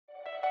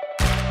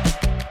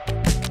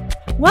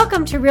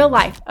Welcome to Real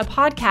Life, a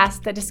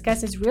podcast that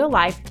discusses real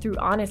life through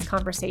honest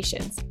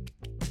conversations.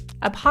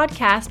 A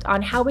podcast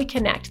on how we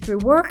connect through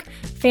work,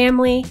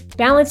 family,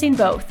 balancing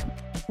both.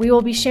 We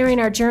will be sharing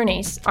our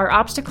journeys, our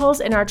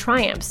obstacles, and our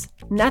triumphs.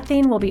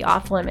 Nothing will be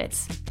off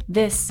limits.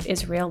 This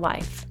is real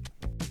life.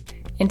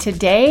 And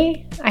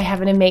today, I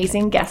have an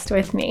amazing guest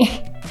with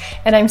me.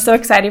 And I'm so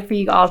excited for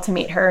you all to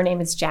meet her. Her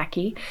name is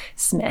Jackie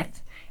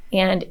Smith.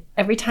 And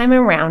every time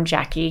I'm around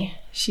Jackie,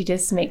 she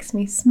just makes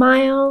me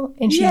smile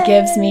and she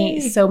gives me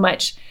so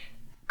much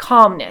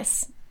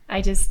calmness.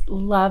 I just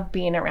love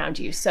being around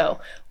you. So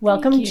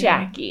welcome,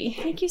 Jackie.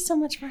 Thank you so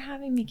much for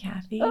having me,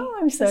 Kathy. Oh,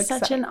 I'm so excited.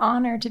 It's such an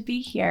honor to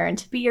be here and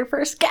to be your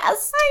first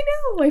guest. I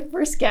know, my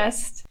first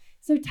guest.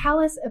 So tell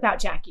us about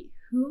Jackie.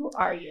 Who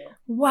are you?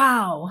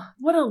 Wow,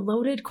 what a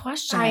loaded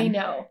question. I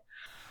know.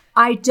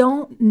 I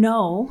don't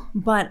know,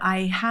 but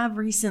I have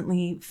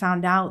recently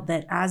found out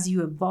that as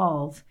you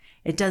evolve,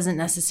 it doesn't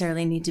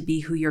necessarily need to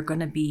be who you're going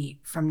to be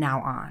from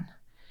now on.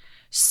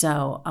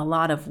 So a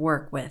lot of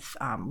work with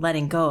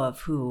letting go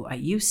of who I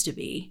used to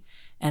be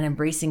and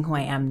embracing who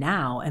I am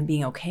now and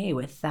being okay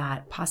with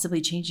that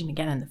possibly changing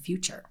again in the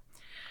future.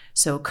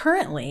 So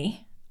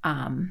currently,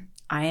 I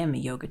am a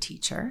yoga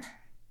teacher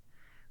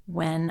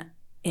when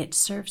it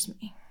serves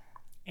me.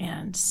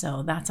 And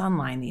so that's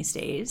online these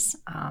days.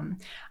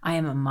 I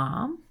am a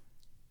mom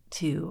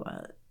to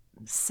a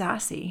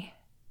sassy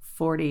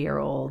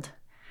 40-year-old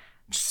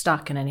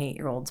stuck in an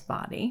 8-year-old's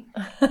body.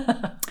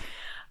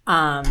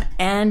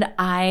 And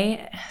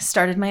I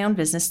started my own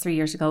business 3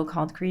 years ago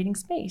called Creating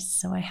Space.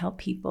 So I help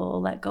people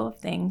let go of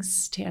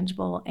things,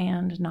 tangible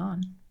and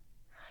non.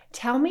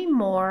 Tell me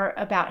more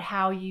about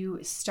how you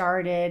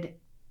started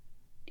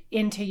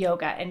into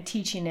yoga and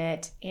teaching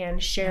it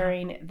and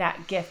sharing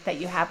that gift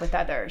that you have with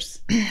others.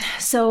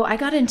 So I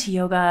got into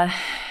yoga,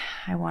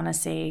 I want to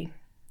say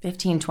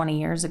 15, 20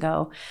 years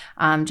ago,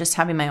 just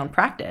having my own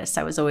practice.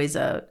 I was always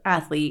an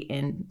athlete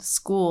in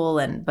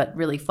school, but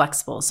really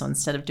flexible. So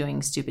instead of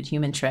doing stupid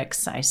human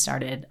tricks, I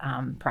started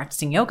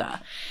practicing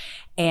yoga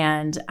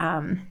and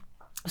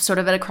sort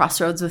of at a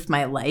crossroads with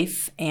my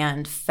life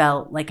and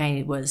felt like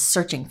I was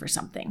searching for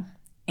something.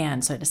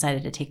 And so I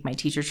decided to take my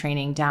teacher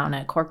training down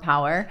at Core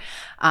Power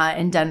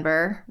in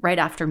Denver right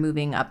after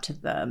moving up to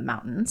the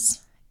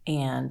mountains,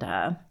 and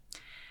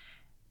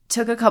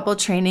took a couple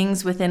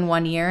trainings within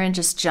 1 year and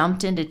just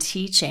jumped into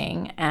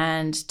teaching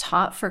and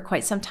taught for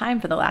quite some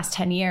time for the last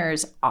 10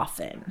 years,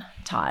 often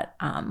taught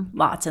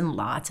lots and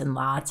lots and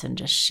lots and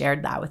just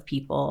shared that with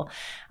people.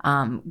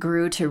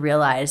 Grew to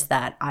realize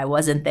that I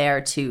wasn't there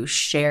to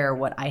share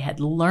what I had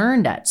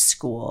learned at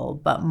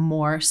school, but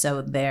more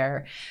so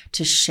there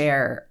to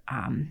share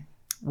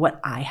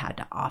what I had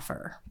to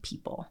offer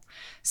people.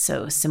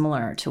 So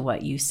similar to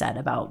what you said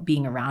about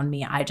being around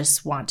me, I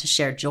just want to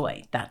share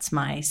joy. That's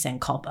my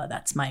sankalpa.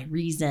 That's my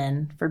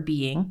reason for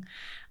being.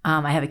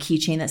 I have a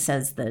keychain that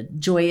says the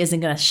joy isn't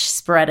going to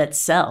spread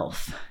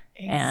itself.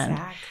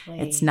 Exactly.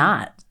 And it's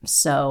not.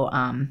 So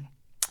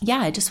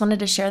I just wanted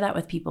to share that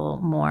with people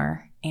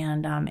more.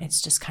 And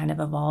it's just kind of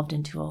evolved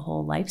into a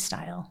whole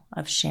lifestyle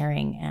of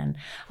sharing and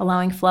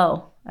allowing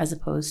flow as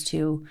opposed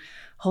to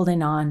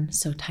holding on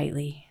so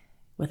tightly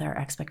with our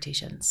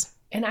expectations.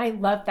 And I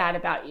love that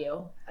about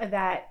you,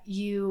 that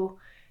you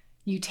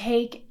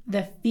take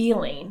the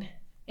feeling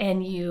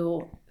and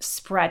you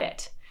spread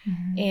it.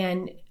 Mm-hmm.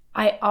 And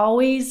I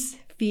always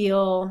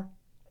feel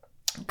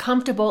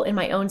comfortable in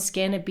my own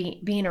skin of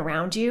being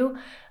around you.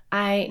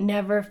 I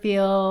never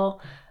feel,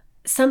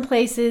 some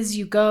places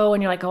you go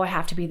and you're like, oh, I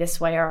have to be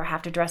this way or I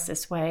have to dress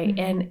this way. Mm-hmm.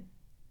 And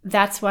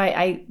that's why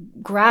I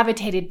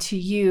gravitated to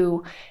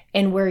you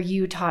and where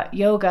you taught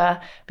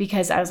yoga,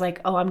 because I was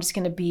like, oh, I'm just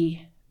going to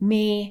be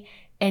me.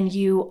 And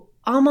you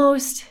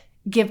almost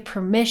give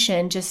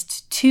permission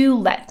just to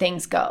let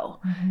things go.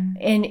 Mm-hmm.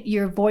 And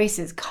your voice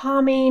is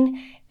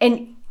calming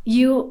and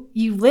you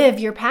live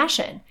your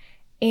passion.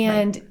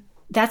 And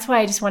that's why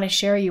I just want to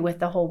share you with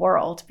the whole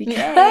world,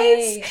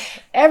 because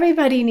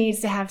everybody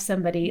needs to have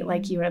somebody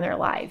like you in their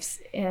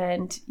lives.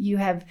 And you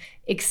have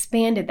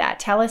expanded that.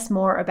 Tell us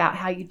more about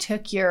how you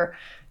took your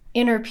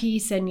inner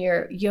peace and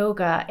your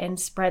yoga and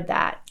spread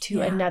that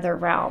to another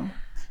realm.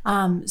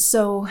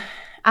 So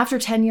after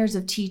 10 years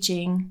of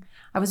teaching,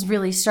 I was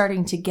really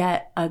starting to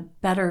get a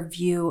better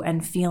view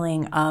and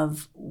feeling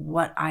of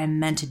what I'm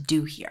meant to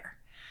do here.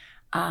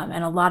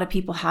 And a lot of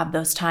people have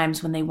those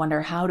times when they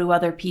wonder, how do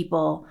other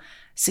people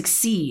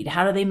succeed?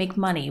 How do they make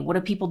money? What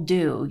do people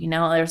do? You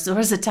know, there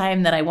was a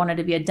time that I wanted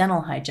to be a dental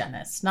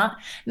hygienist,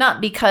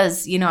 not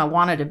because, I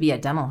wanted to be a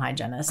dental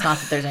hygienist, not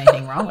that there's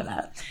anything wrong with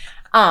that.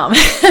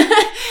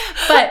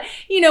 But,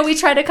 we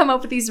try to come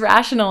up with these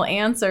rational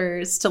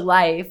answers to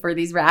life, or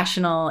these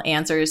rational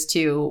answers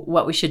to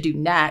what we should do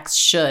next,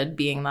 should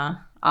being the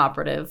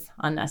operative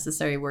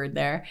unnecessary word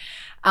there.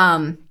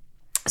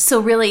 So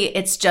really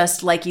it's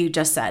just like you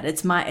just said,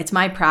 it's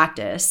my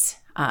practice,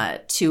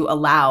 to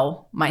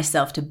allow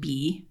myself to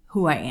be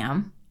who I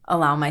am,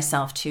 allow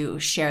myself to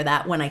share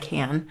that when I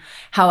can,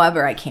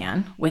 however I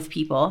can with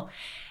people.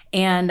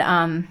 And,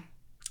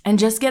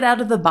 just get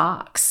out of the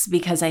box,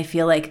 because I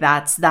feel like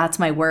that's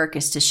my work,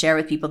 is to share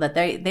with people that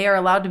they are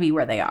allowed to be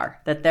where they are,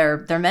 that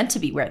they're meant to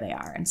be where they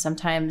are. And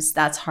sometimes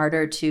that's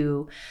harder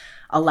to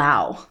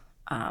allow,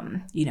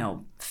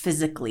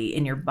 physically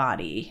in your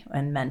body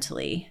and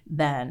mentally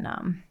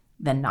than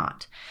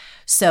not.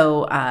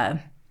 So,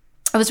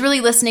 I was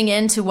really listening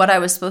into what I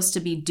was supposed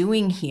to be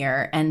doing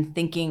here and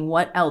thinking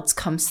what else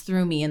comes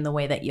through me in the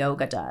way that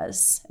yoga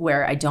does,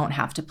 where I don't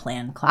have to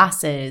plan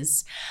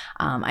classes.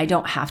 I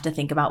don't have to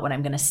think about what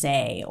I'm going to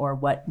say or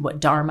what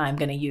dharma I'm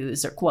going to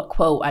use or what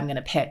quote I'm going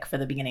to pick for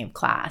the beginning of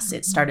class. Mm-hmm.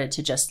 It started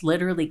to just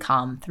literally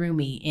come through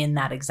me in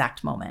that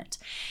exact moment.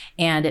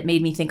 And it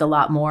made me think a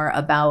lot more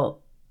about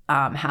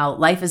how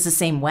life is the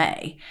same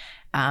way.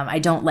 I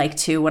don't like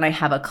to, when I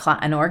have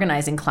an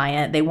organizing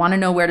client, they want to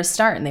know where to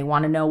start and they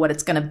want to know what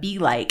it's going to be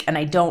like. And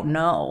I don't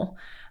know,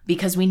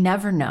 because we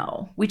never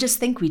know. We just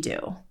think we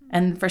do.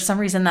 And for some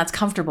reason that's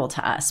comfortable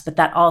to us, but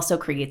that also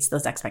creates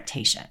those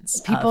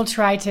expectations. People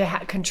try to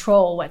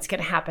control what's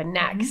going to happen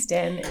next,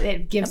 mm-hmm. and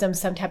it gives them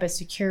some type of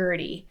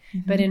security.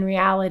 Mm-hmm. But in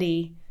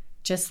reality,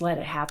 just let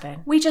it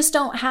happen. We just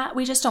don't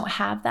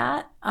have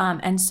that.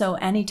 And so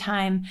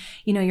anytime,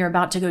 you're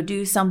about to go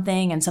do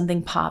something and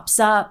something pops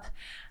up,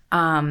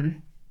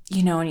 and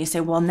you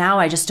say, well, now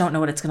I just don't know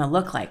what it's going to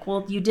look like.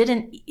 Well, you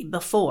didn't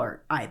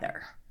before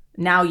either.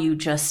 Now you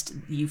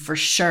for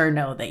sure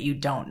know that you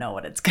don't know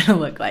what it's going to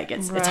look like.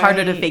 It's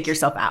harder to fake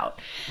yourself out.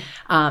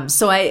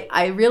 So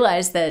I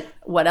realized that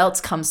what else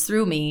comes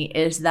through me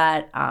is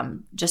that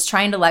just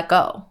trying to let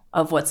go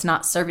of what's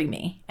not serving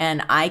me.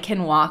 And I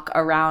can walk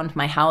around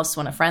my house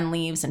when a friend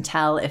leaves and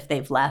tell if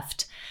they've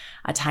left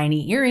a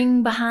tiny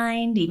earring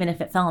behind, even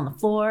if it fell on the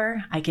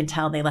floor. I can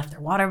tell they left their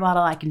water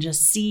bottle. I can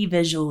just see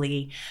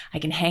visually. I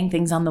can hang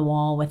things on the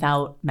wall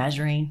without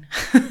measuring.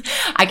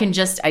 I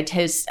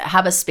just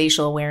have a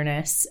spatial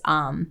awareness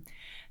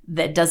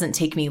that doesn't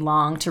take me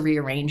long to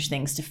rearrange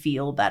things to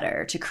feel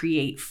better, to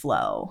create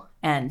flow,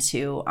 and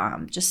to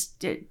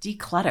just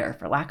declutter,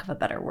 for lack of a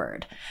better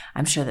word.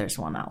 I'm sure there's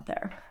one out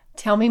there.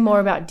 Tell me more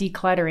about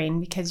decluttering,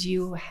 because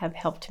you have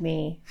helped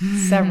me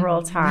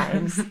several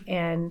times,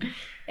 and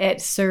it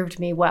served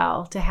me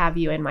well to have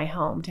you in my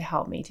home to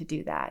help me to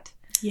do that.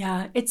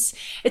 Yeah, it's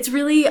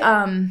really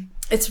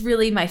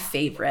my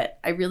favorite.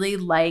 I really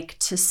like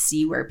to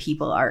see where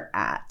people are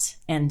at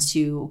and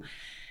to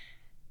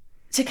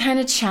kind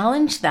of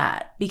challenge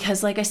that,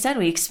 because like I said,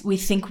 we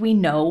think we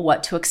know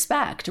what to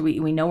expect. We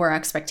know where our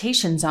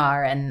expectations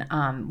are. And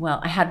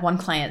I had one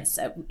client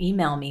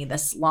email me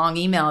this long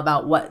email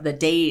about what the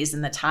days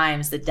and the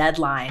times, the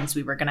deadlines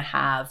we were going to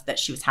have that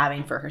she was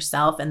having for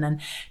herself. And then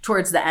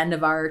towards the end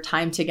of our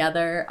time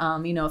together,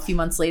 a few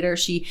months later,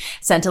 she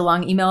sent a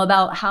long email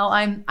about how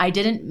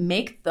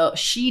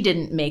she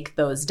didn't make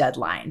those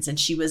deadlines, and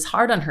she was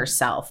hard on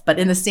herself. But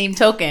in the same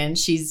token,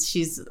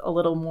 she's a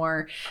little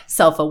more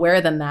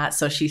self-aware than that.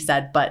 So she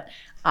said, but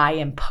I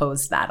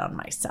imposed that on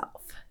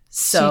myself.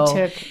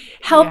 So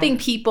helping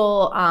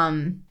people,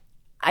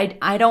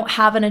 I don't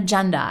have an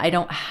agenda. I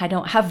don't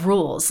have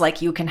rules.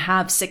 Like you can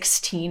have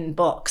 16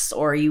 books,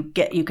 or you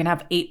can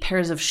have 8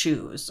 pairs of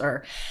shoes,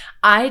 or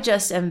I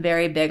just am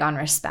very big on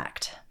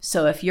respect.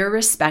 So if you're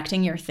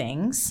respecting your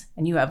things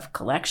and you have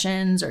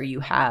collections or you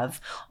have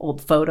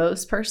old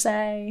photos per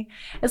se,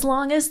 as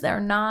long as they're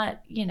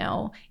not,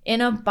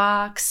 in a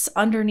box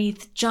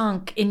underneath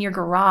junk in your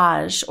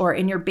garage or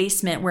in your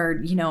basement where,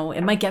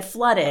 it might get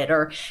flooded,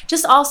 or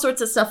just all sorts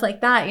of stuff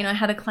like that. I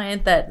had a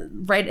client that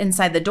right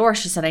inside the door,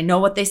 she said, I know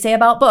what they say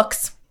about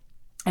books.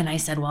 And I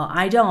said, well,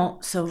 I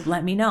don't, so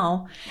let me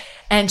know.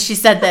 And she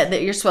said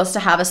that you're supposed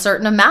to have a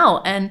certain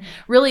amount. And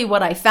really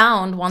what I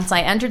found once I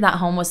entered that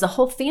home was the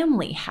whole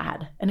family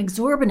had an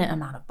exorbitant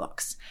amount of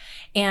books.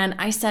 And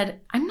I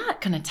said, I'm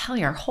not going to tell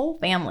your whole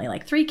family,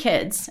 like 3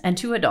 kids and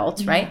 2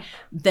 adults, right,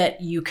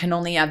 that you can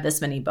only have this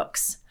many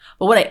books.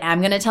 But what I am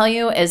going to tell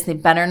you is they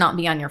better not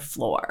be on your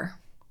floor.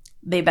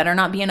 They better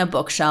not be in a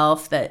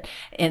bookshelf that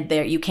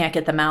you can't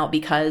get them out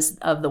because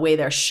of the way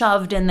they're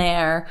shoved in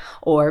there,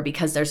 or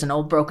because there's an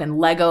old broken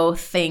Lego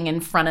thing in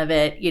front of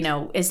it.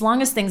 As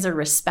long as things are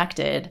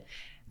respected,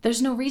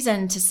 there's no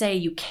reason to say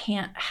you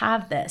can't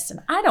have this. And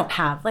I don't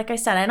have, like I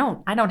said, I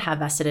don't have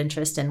vested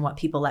interest in what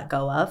people let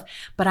go of,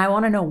 but I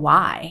want to know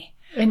why.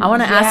 And I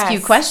want to ask you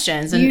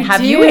questions and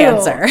have you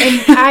answer.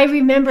 And I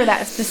remember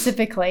that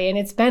specifically, and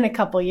it's been a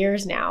couple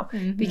years now,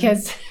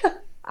 because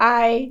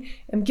I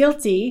am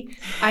guilty.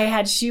 I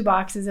had shoe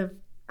boxes of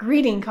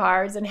greeting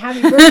cards and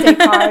happy birthday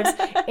cards,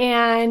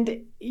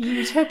 and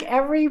you took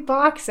every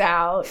box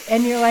out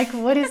and you're like,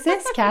 what is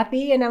this,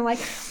 Kathy? And I'm like,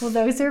 well,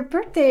 those are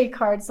birthday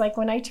cards, like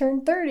when I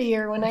turned 30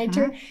 or when I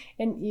turned,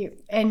 and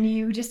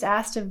you just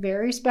asked a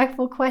very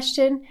respectful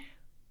question.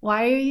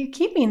 Why are you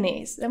keeping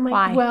these? I'm like,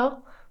 why?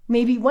 Well,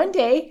 maybe one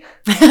day.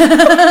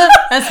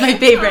 That's my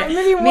favorite.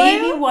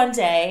 Maybe one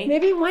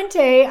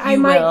day I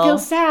might feel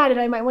sad and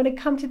I might want to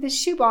come to this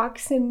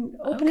shoebox and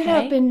open it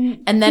up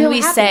and then we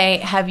happy. Say,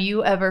 have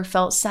you ever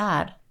felt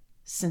sad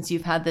since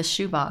you've had this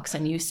shoebox?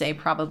 And you say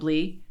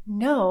probably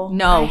no,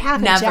 I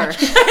haven't, never.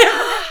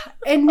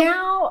 And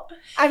now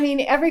I mean,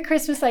 every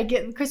Christmas I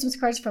get Christmas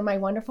cards from my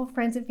wonderful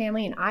friends and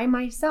family, and I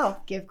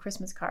myself give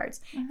Christmas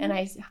cards. And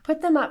I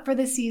put them up for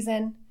the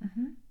season.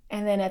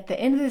 And then at the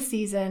end of the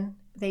season,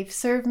 they've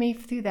served me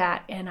through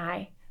that, and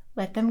I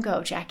let them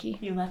go, Jackie.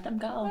 You let them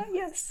go.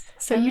 Yes.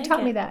 So you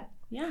taught me that.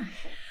 Yeah.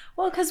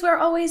 Well, because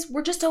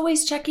we're just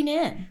always checking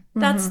in.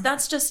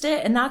 That's just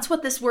it. And that's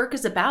what this work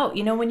is about.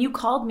 You know, when you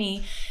called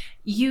me,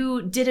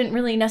 you didn't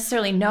really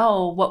necessarily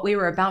know what we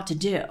were about to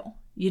do.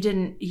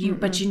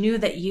 But you knew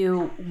that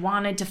you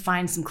wanted to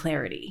find some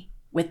clarity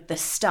with the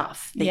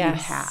stuff that you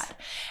had.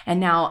 And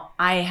now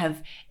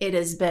it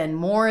has been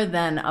more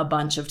than a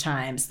bunch of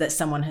times that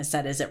someone has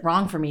said, is it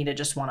wrong for me to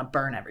just want to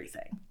burn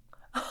everything?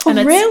 And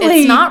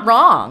it's not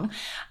wrong.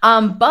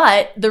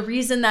 But the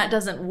reason that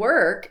doesn't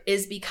work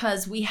is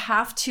because we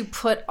have to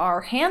put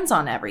our hands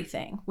on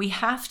everything. We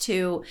have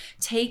to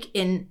take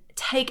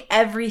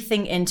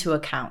everything into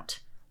account.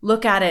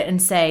 Look at it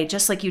and say,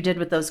 just like you did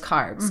with those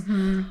cards,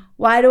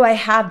 why do I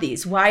have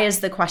these? Why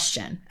is the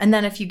question? And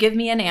then if you give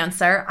me an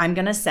answer, I'm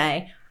going to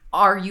say,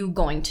 are you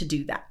going to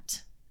do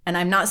that? And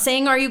I'm not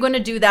saying, are you going to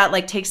do that?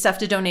 Like take stuff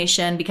to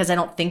donation because I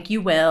don't think you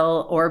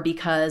will, or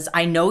because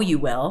I know you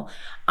will.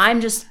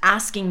 I'm just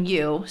asking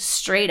you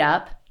straight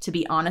up to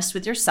be honest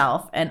with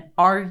yourself. And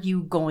are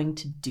you going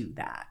to do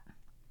that?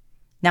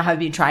 Now,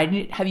 have you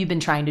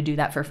been trying to do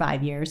that for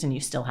 5 years and you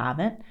still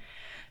haven't?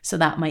 So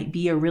that might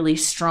be a really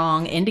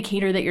strong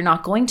indicator that you're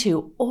not going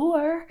to,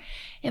 or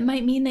it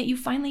might mean that you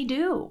finally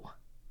do.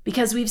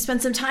 Because we've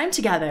spent some time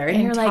together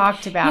and you're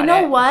like, you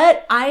know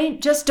what? I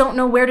just don't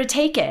know where to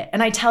take it.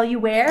 And I tell you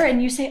where,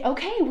 and you say,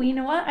 okay, well, you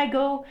know what? I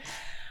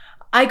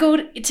go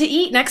to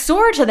eat next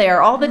door to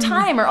there all the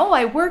time. Or,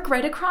 I work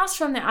right across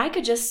from there.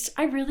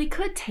 I really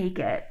could take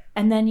it.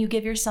 And then you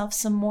give yourself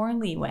some more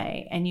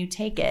leeway and you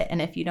take it.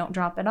 And if you don't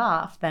drop it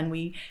off, then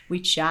we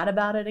chat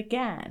about it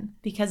again,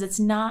 because it's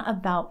not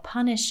about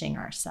punishing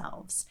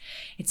ourselves.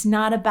 It's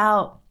not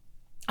about,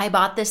 I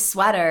bought this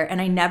sweater and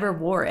I never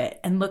wore it.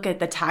 And look at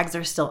the tags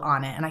are still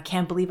on it. And I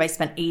can't believe I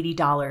spent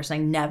 $80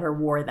 and I never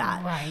wore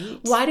that. Right.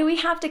 Why do we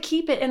have to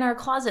keep it in our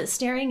closet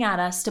staring at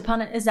us to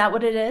punish? Is that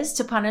what it is?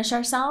 To punish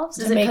ourselves?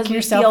 Is it because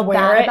we feel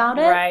bad about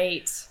it?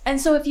 Right. And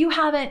so if you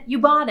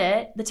bought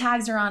it, the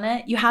tags are on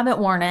it, you haven't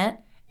worn it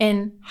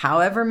in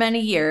however many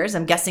years,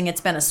 I'm guessing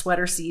it's been a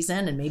sweater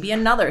season and maybe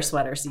another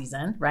sweater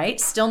season,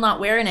 right? Still not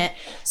wearing it.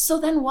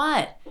 So then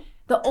what?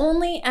 The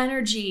only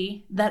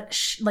energy that,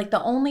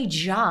 the only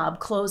job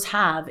clothes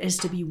have is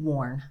to be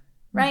worn,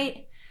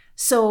 right?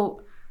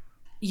 So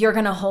you're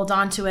going to hold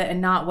on to it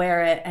and not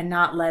wear it and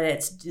not let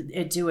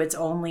it do its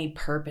only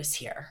purpose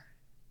here,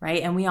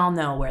 right? And we all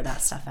know where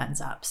that stuff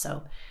ends up.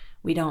 So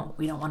we don't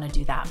want to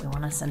do that. We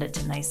want to send it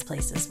to nice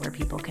places where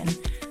people can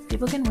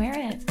wear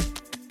it.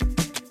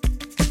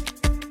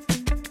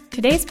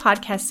 Today's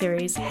podcast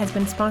series has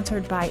been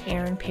sponsored by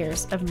Erin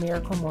Pierce of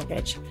Miracle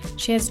Mortgage.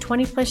 She has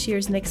 20 plus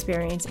years in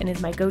experience and is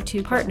my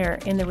go-to partner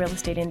in the real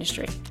estate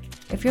industry.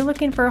 If you're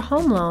looking for a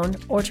home loan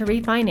or to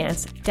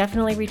refinance,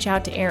 definitely reach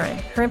out to Erin.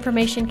 Her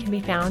information can be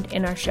found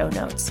in our show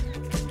notes.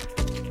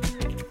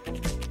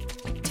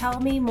 Tell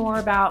me more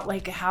about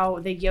how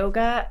the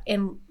yoga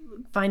and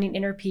finding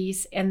inner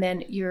peace, and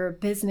then your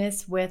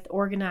business with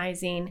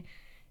organizing,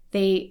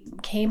 they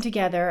came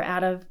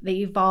together they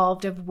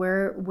evolved of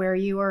where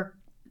you are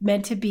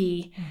meant to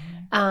be.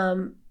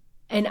 And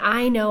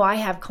I know I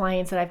have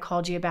clients that I've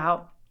called you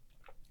about,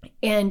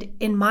 and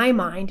in my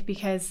mind,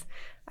 because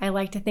I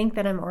like to think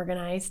that I'm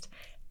organized,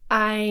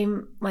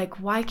 I'm like,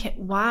 why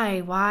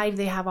do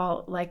they have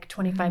all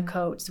 25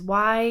 coats?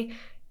 Why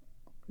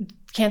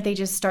can't they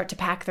just start to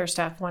pack their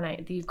stuff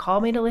when you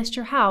call me to list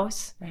your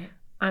house? Right.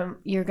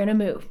 You're going to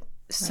move. Right.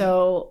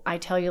 So I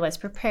tell you, let's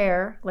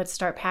prepare, let's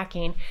start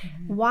packing.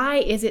 Why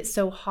is it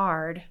so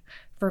hard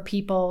for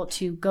people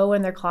to go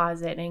in their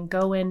closet and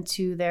go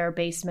into their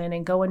basement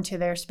and go into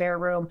their spare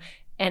room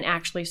and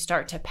actually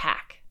start to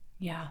pack?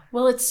 Yeah.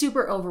 Well, it's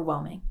super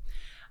overwhelming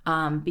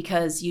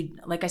because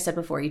like I said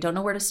before, you don't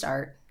know where to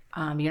start.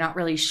 You're not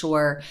really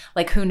sure,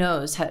 who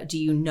knows? Do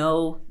you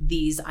know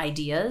these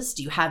ideas?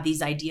 Do you have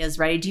these ideas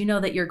ready? Do you know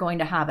that you're going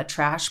to have a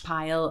trash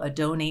pile, a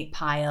donate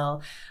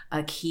pile,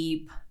 a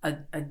keep,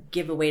 a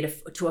giveaway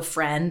to a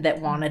friend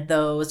that wanted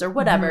those, or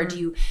whatever? Do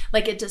you,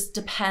 it just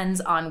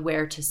depends on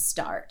where to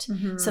start.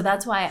 So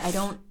that's why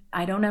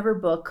I don't ever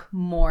book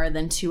more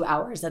than 2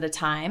 hours at a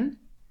time.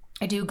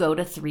 I do go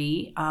to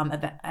 3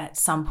 at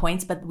some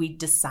points, but we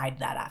decide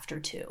that after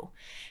 2,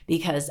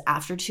 because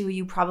after 2,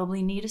 you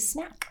probably need a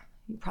snack.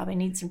 You probably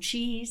need some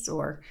cheese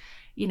or,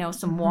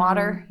 some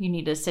water. You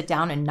need to sit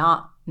down and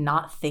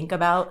not think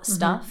about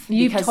stuff.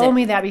 You've told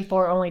me that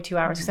before, only 2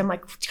 hours. Because I'm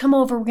like, come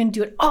over, we're going to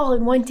do it all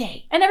in one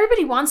day. And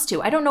everybody wants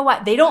to. I don't know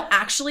why. They don't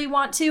actually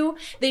want to.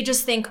 They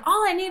just think,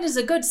 all I need is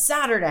a good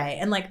Saturday.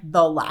 And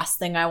the last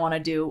thing I want to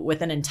do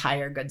with an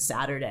entire good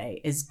Saturday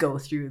is go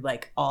through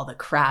all the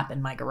crap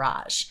in my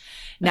garage.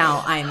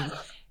 Now I'm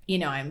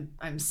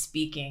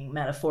speaking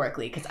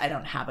metaphorically because I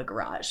don't have a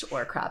garage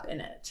or crap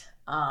in it.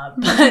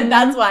 But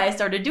that's why I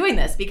started doing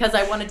this, because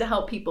I wanted to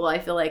help people. I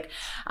feel like,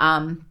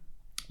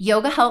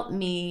 yoga helped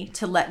me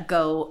to let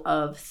go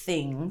of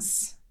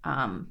things,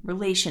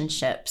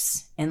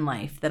 relationships in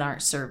life that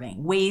aren't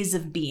serving, ways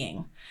of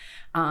being,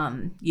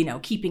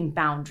 keeping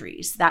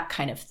boundaries, that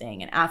kind of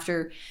thing. And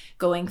after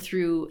going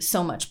through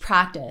so much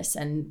practice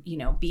and,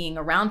 being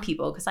around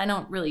people, because I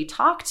don't really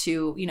talk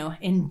to,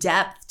 in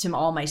depth to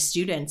all my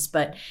students,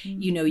 but,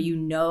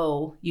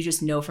 you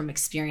just know from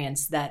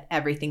experience that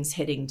everything's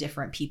hitting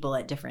different people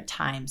at different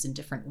times in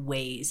different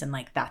ways. And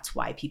like, that's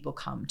why people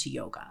come to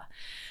yoga.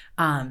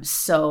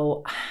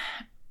 So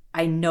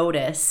I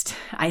noticed,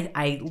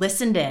 I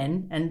listened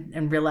in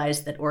and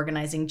realized that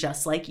organizing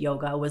just like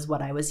yoga was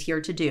what I was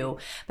here to do.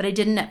 But I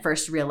didn't at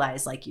first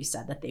realize, like you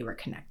said, that they were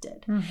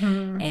connected.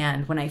 Mm-hmm.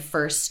 And when I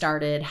first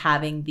started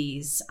having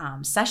these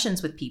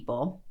sessions with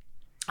people,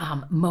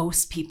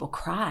 most people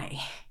cry.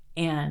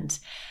 And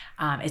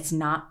it's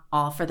not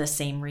all for the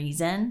same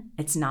reason.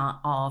 It's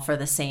not all for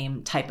the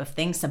same type of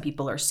thing. Some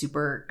people are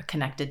super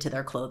connected to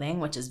their clothing,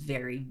 which is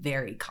very,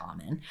 very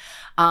common.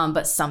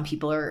 But some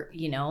people are,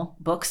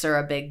 books are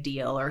a big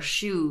deal, or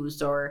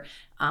shoes, or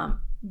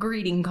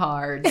greeting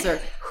cards,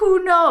 or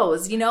who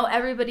knows,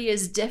 everybody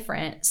is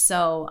different.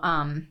 So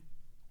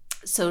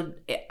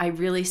I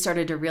really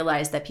started to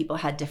realize that people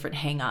had different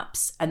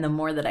hangups. And the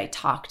more that I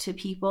talked to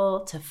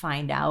people to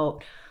find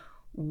out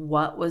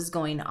what was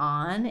going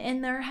on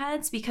in their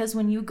heads, because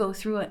when you go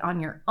through it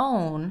on your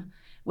own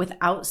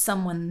without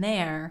someone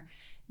there,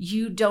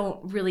 you don't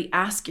really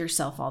ask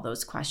yourself all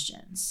those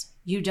questions.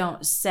 You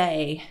don't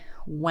say,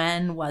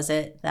 when was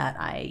it that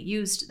I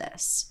used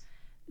this?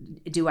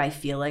 Do I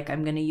feel like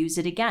I'm going to use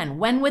it again?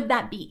 When would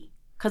that be?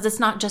 Because it's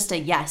not just a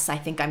yes, I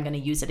think I'm going to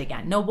use it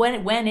again. No,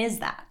 when is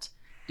that?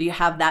 Do you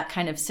have that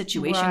kind of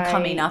situation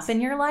coming up in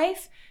your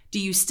life?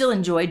 Do you still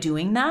enjoy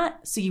doing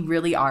that? So you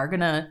really are going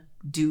to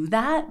do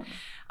that?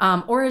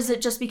 Or is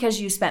it just because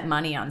you spent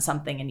money on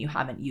something and you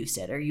haven't used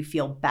it, or you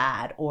feel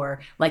bad?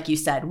 Or like you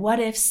said, what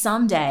if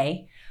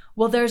someday,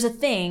 well, there's a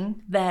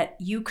thing that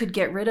you could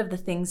get rid of the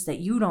things that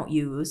you don't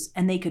use,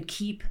 and they could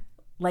keep,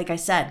 like I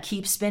said,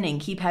 keep spinning,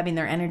 keep having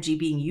their energy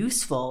being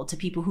useful to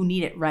people who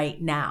need it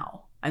right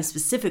now. I'm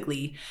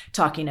specifically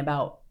talking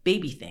about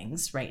baby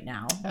things right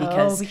now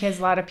because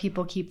a lot of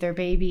people keep their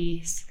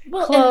babies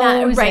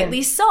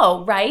rightly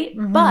so, right?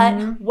 Mm-hmm.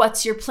 But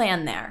what's your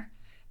plan there?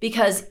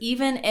 Because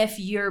even if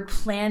you're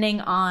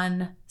planning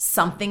on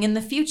something in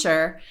the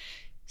future,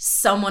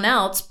 someone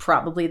else,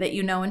 probably that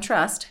you know and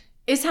trust,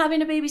 is having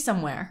a baby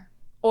somewhere.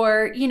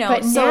 Or,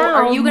 but so now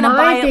are you going to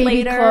buy it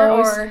later?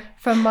 Or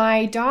from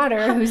my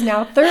daughter, who's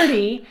now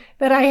 30,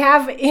 that I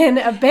have in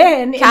a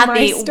bin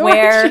Kathy, in my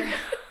storage.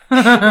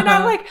 And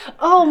I'm like,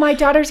 oh, my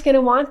daughter's going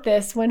to want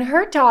this when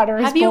her daughter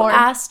is born. Have you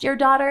asked your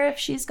daughter if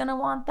she's going to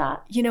want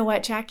that? You know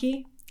what,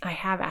 Jackie? I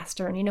have asked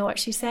her, and you know what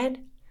she said?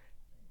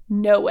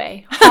 No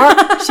way.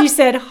 She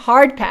said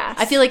hard pass.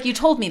 I feel like you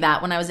told me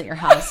that when I was at your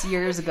house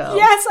years ago.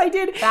 Yes, I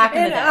did. Back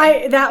in the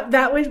day.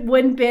 That was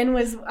when Ben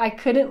was, I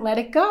couldn't let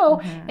it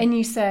go. Mm-hmm. And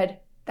you said,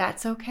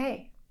 that's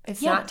okay.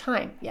 It's not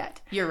time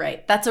yet. You're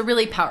right. That's a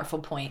really powerful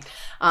point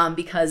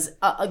because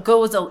it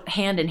goes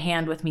hand in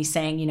hand with me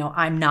saying,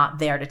 I'm not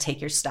there to take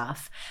your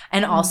stuff.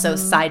 And also,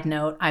 side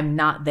note, I'm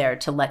not there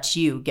to let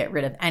you get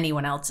rid of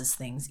anyone else's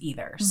things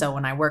either. Mm-hmm. So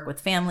when I work with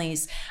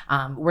families,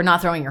 we're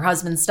not throwing your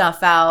husband's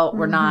stuff out.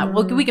 We're not,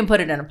 we can put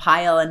it in a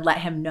pile and let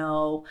him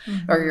know,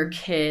 or your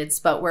kids,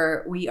 but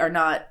we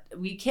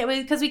can't,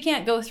 because we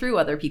can't go through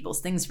other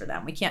people's things for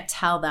them. We can't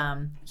tell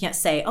them, can't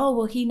say, oh,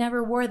 well, he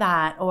never wore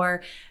that,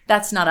 or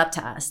that's not up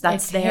to us.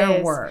 That's it's their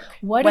his. work,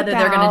 whether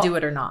they're going to do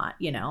it or not,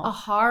 A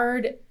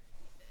hard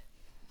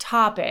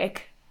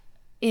topic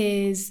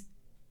is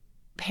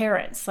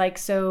parents. Like,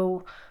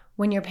 so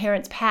when your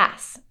parents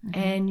pass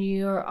and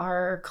you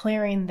are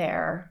clearing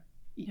their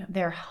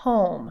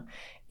home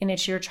and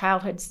it's your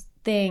childhood's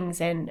things.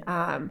 And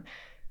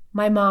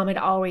my mom had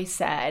always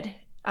said,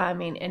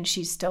 and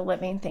she's still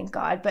living, thank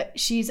God, but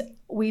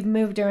we've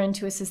moved her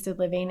into assisted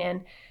living,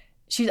 and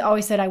she's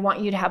always said, I want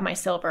you to have my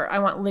silver. I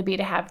want Libby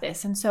to have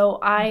this. And so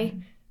I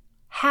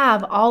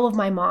have all of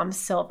my mom's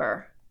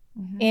silver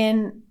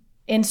in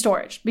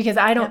storage because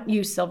I don't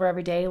use silver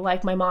every day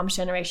like my mom's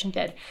generation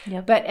did.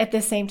 Yep. But at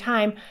the same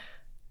time,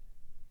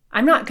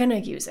 I'm not going to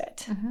use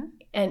it. Mm-hmm.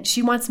 And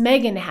she wants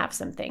Megan to have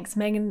some things.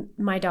 Megan,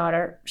 my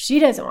daughter, she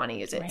doesn't want to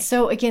use it. Right.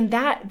 So again,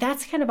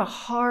 that's kind of a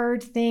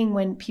hard thing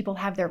when people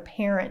have their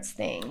parents'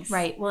 things.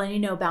 Right. Well,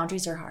 and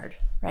boundaries are hard,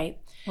 right?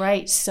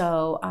 Right.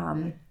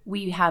 So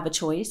we have a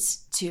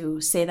choice to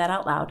say that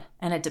out loud.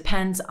 And it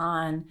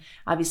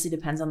obviously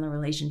depends on the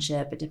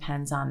relationship. It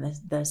depends on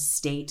the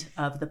state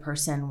of the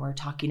person we're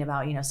talking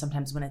about.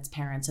 Sometimes when it's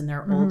parents and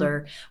they're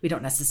older, we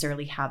don't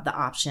necessarily have the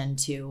option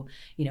to,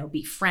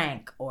 be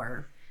frank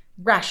or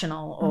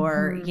rational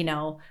or,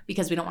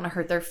 because we don't want to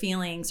hurt their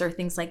feelings or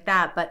things like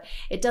that. But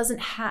it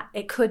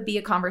it could be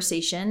a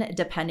conversation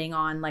depending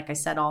on, like I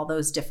said, all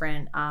those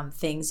different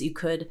things. You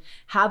could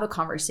have a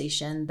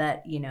conversation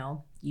that,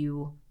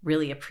 you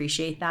really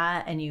appreciate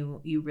that and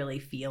you really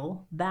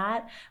feel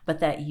that,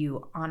 but that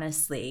you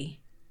honestly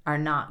are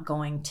not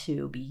going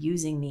to be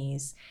using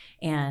these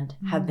and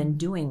have been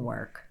doing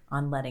work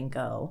on letting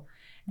go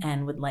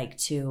and would like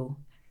to,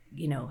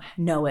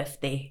 know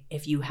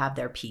if you have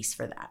their peace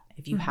for that,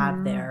 if you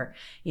have their,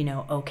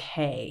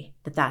 okay,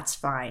 that's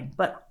fine.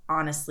 But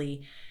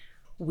honestly,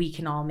 we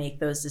can all make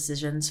those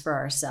decisions for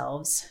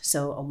ourselves.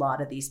 So a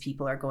lot of these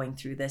people are going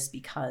through this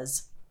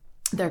because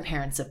their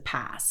parents have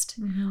passed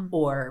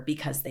or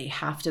because they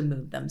have to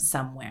move them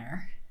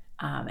somewhere.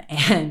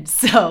 And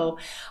so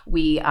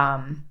we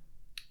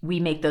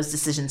make those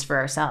decisions for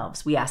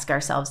ourselves. We ask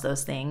ourselves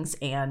those things,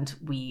 and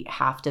we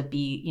have to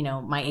be,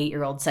 my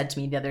 8-year-old said to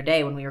me the other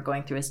day when we were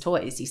going through his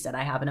toys, he said,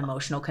 I have an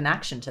emotional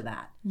connection to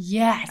that.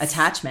 Yes.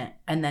 Attachment.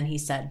 And then he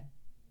said,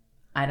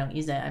 I don't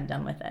use it. I'm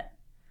done with it.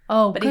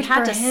 Oh, but he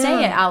had to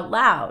say it out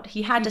loud.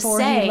 He had Before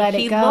to say,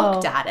 he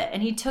looked at it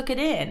and he took it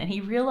in and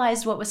he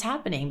realized what was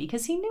happening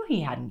because he knew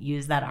he hadn't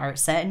used that art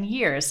set in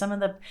years. Some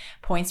of the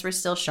points were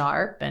still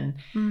sharp and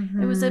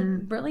it was a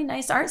really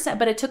nice art set,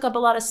 but it took up a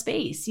lot of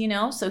space,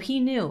 So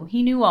he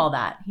knew all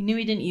that. He knew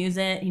he didn't use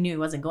it. He knew he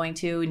wasn't going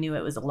to. He knew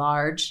it was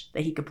large,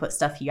 that he could put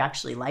stuff he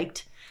actually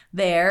liked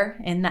there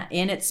in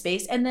its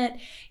space, and that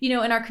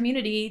in our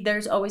community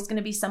there's always going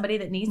to be somebody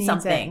that needs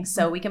something,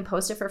 so we can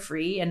post it for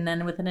free, and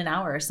then within an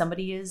hour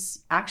somebody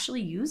is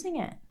actually using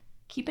it,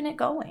 keeping it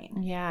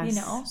going.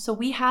 So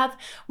we have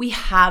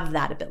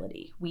that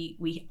ability.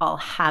 We all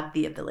have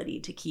the ability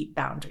to keep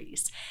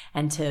boundaries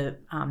and to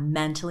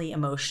mentally,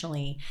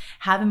 emotionally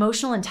have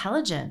emotional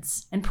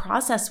intelligence and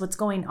process what's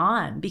going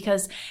on,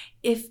 because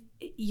if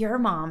your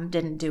mom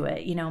didn't do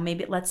it,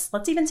 maybe let's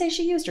even say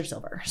she used her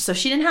silver. So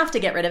she didn't have to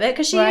get rid of it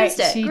because she used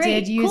it. She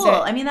Great, did use cool. it.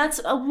 I mean, that's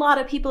a lot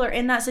of people are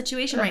in that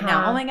situation right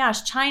now. Oh my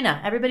gosh,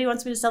 China. Everybody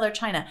wants me to sell their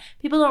China.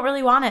 People don't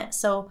really want it.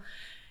 So,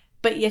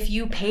 but if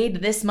you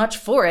paid this much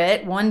for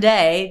it one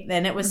day,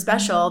 then it was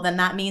special, then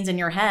that means in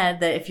your head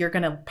that if you're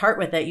going to part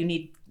with it, you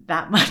need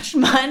that much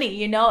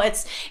money.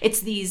 It's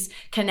these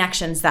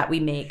connections that we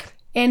make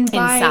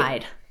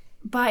inside.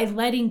 By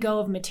letting go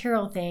of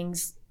material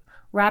things,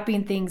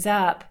 wrapping things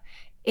up,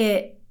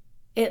 it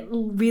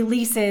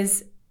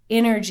releases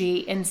energy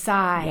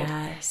inside.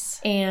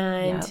 Yes.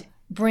 And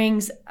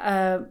brings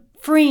a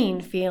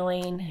freeing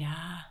feeling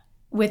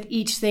with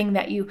each thing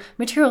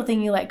material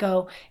thing you let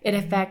go. It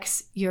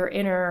affects your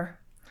inner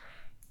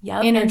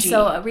energy. And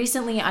so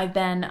recently I've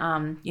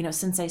been,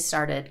 since I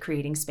started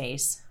Creating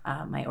Space,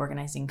 my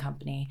organizing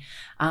company,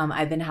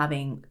 I've been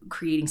having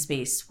Creating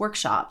Space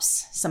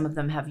workshops. Some of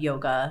them have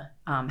yoga,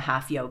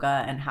 half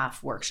yoga and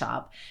half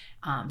workshop.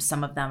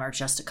 Some of them are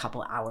just a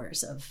couple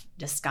hours of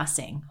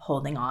discussing,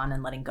 holding on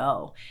and letting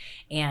go.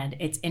 And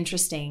it's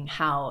interesting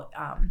how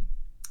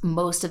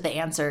most of the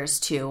answers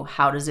to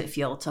how does it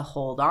feel to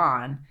hold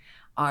on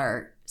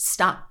are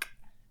stuck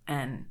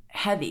and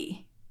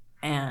heavy.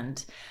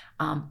 And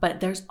but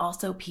there's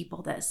also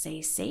people that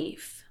say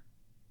safe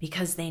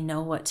because they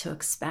know what to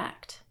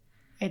expect.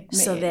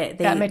 So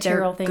that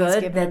material they're things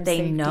good that they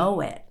safety. know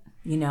it.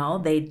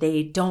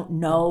 They don't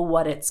know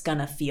what it's going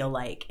to feel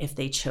like if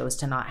they chose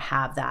to not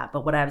have that.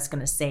 But what I was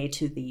going to say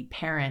to the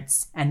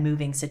parents and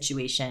moving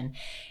situation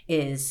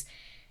is,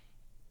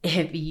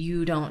 if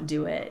you don't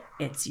do it,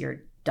 it's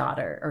your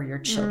daughter or your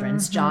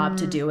children's job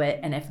to do it.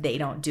 And if they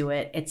don't do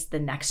it, it's the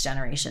next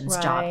generation's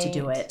job to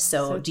do it.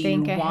 So do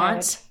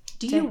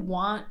you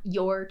want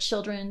your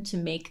children to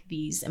make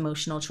these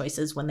emotional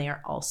choices when they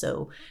are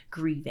also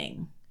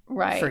grieving?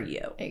 For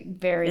you? A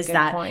very good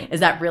point. Is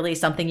that really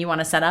something you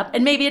want to set up?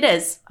 And maybe it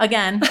is.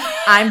 Again,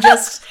 I'm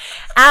just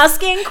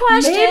asking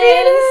questions. Maybe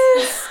it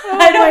is. Oh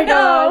I don't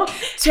know.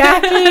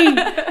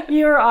 Jackie,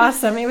 you're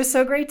awesome. It was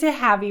so great to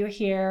have you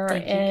here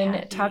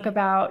and talk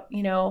about,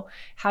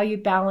 how you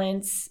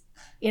balance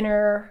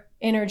inner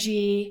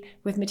energy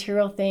with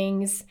material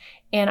things.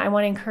 And I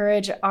want to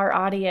encourage our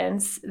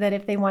audience that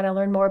if they want to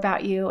learn more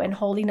about you and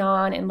holding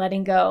on and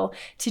letting go,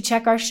 to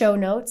check our show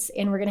notes.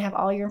 And we're going to have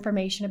all your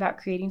information about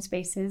Creating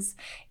Spaces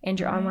and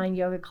your online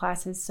yoga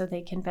classes so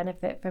they can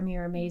benefit from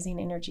your amazing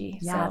energy.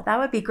 Yeah, so that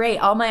would be great.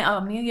 All my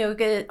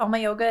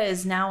yoga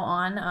is now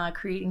on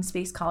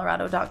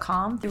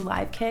creatingspacecolorado.com through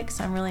LiveKick.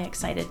 So I'm really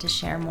excited to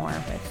share more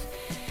with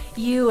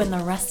you and the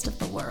rest of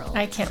the world.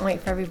 I can't wait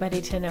for everybody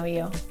to know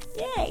you.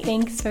 Yay.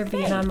 Thanks for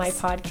being on my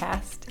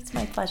podcast. It's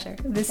my pleasure.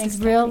 This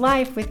is Real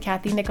Life with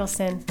Kathy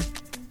Nicholson.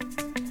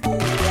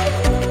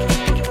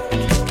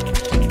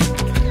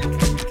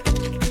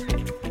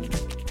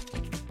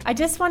 I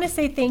just want to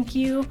say thank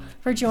you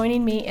for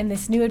joining me in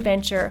this new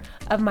adventure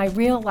of my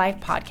Real Life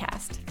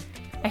podcast.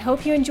 I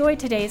hope you enjoyed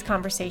today's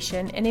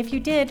conversation, and if you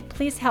did,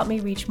 please help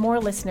me reach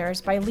more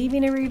listeners by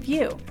leaving a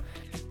review.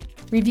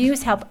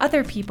 Reviews help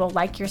other people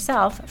like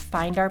yourself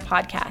find our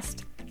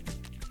podcast.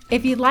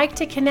 If you'd like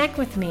to connect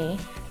with me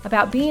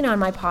about being on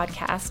my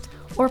podcast,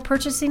 or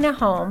purchasing a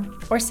home,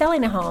 or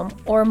selling a home,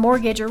 or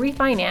mortgage or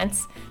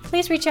refinance,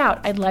 please reach out.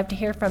 I'd love to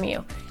hear from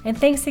you. And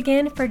thanks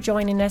again for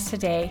joining us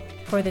today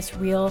for this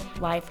real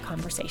life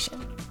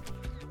conversation.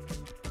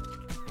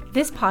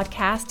 This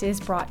podcast is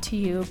brought to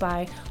you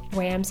by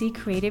Ramsey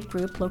Creative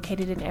Group,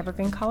 located in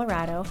Evergreen,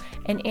 Colorado,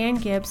 and Ann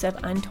Gibbs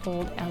of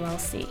Untold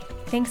LLC.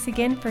 Thanks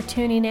again for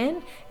tuning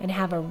in, and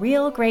have a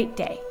real great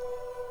day.